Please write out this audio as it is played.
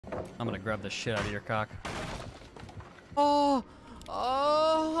I'm gonna grab the shit out of your cock. Oh!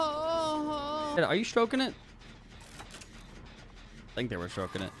 Are you stroking it? I think they were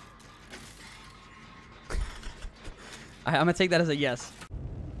stroking it. I'm gonna take that as a yes.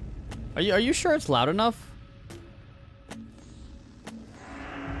 Are you sure it's loud enough?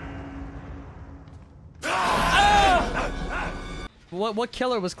 What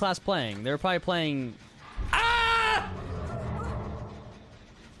killer was class playing? They were probably playing.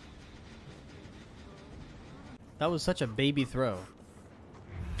 That was such a baby throw.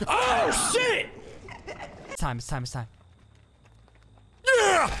 Oh shit! It's time.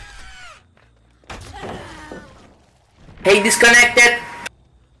 Yeah! Hey, disconnected!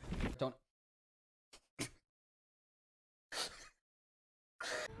 Don't.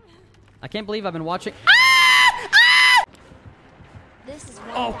 I can't believe I've been watching.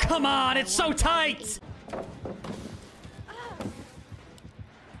 Oh, come on, it's so tight!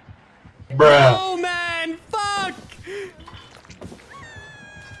 Bruh. Oh man, fuck!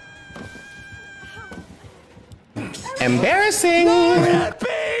 Embarrassing! Red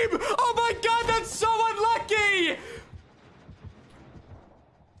beam! Oh my god, that's so unlucky!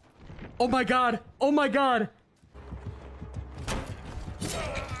 Oh my god, oh my god!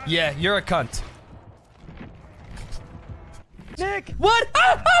 Yeah, you're a cunt. Nick! What?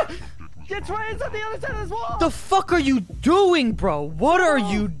 Get Ryan's on the other side of this wall! The fuck are you doing, bro? What are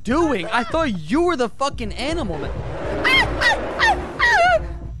you doing? I thought you were the fucking animal man.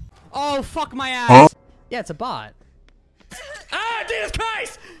 Oh, fuck my ass. Huh? Yeah, it's a bot. Ah, Jesus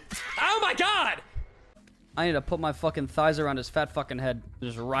Christ! Oh my god! I need to put my fucking thighs around his fat fucking head.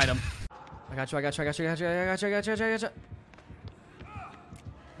 Just ride him. I got you.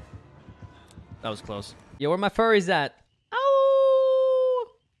 That was close. Yo, where my furries at? Ow!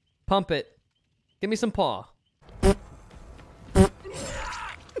 Pump it. Give me some paw.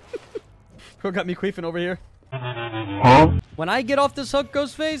 Who got me queefing over here? Huh? When I get off this hook,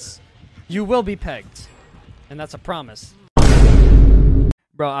 Ghostface, you will be pegged. And that's a promise.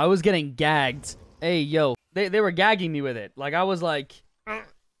 Bro, I was getting gagged. Hey, yo. They were gagging me with it. Like, I was like...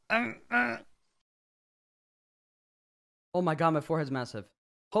 Oh my god, my forehead's massive.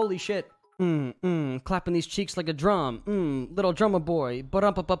 Holy shit. Clapping these cheeks like a drum. Little drummer boy.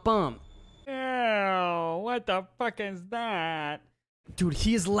 Ba-dum-ba-ba-bum. Ew, what the fuck is that? Dude,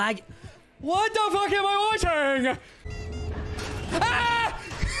 he is lagging. What the fuck am I watching? Ah!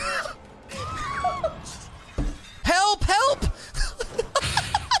 Help! Help!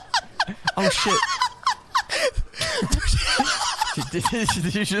 Oh shit.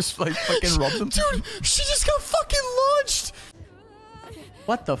 Did you just like fucking rob them? Dude, she just got fucking launched!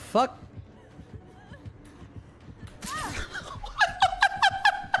 What the fuck?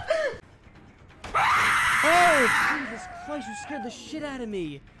 Oh, Jesus Christ, you scared the shit out of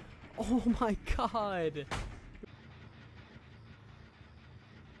me. Oh my god.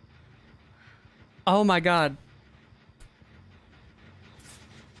 Oh my god.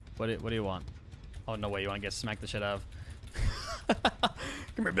 What do you want? Oh, no way, you want to get smacked the shit out of.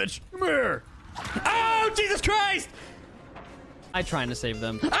 Come here, bitch. Come here. Oh, Jesus Christ! I'm trying to save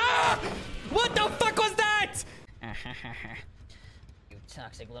them. Ah! What the fuck was that? You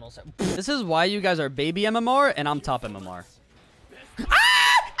toxic little son. This is why you guys are baby MMR and I'm top MMR.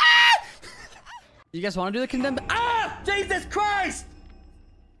 You guys want to do the condemned? Ah! Jesus Christ!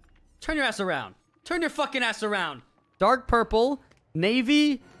 Turn your ass around. Turn your fucking ass around. Dark purple,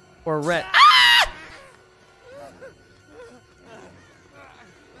 navy, or red.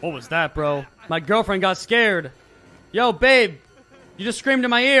 What was that, bro? My girlfriend got scared. Yo, babe. You just screamed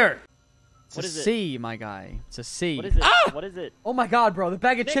in my ear. It's a C, my guy. It's a C. What is it? Ah! What is it? Oh my god, bro. The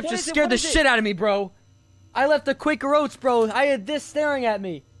bag of Nick, chips what just is it? scared What the is it? shit out of me, bro. I left the Quaker Oats, bro. I had this staring at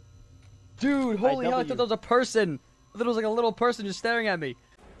me. Dude, holy hell, I thought that was a person. I thought it was like a little person just staring at me.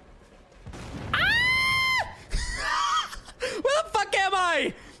 Where the fuck am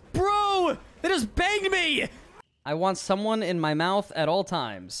I? Bro, they just banged me. I want someone in my mouth at all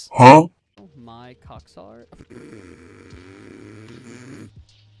times. Huh? Oh my cocksar.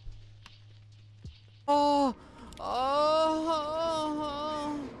 Oh.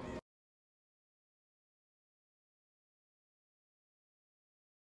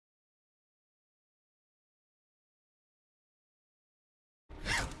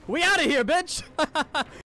 We out of here, bitch.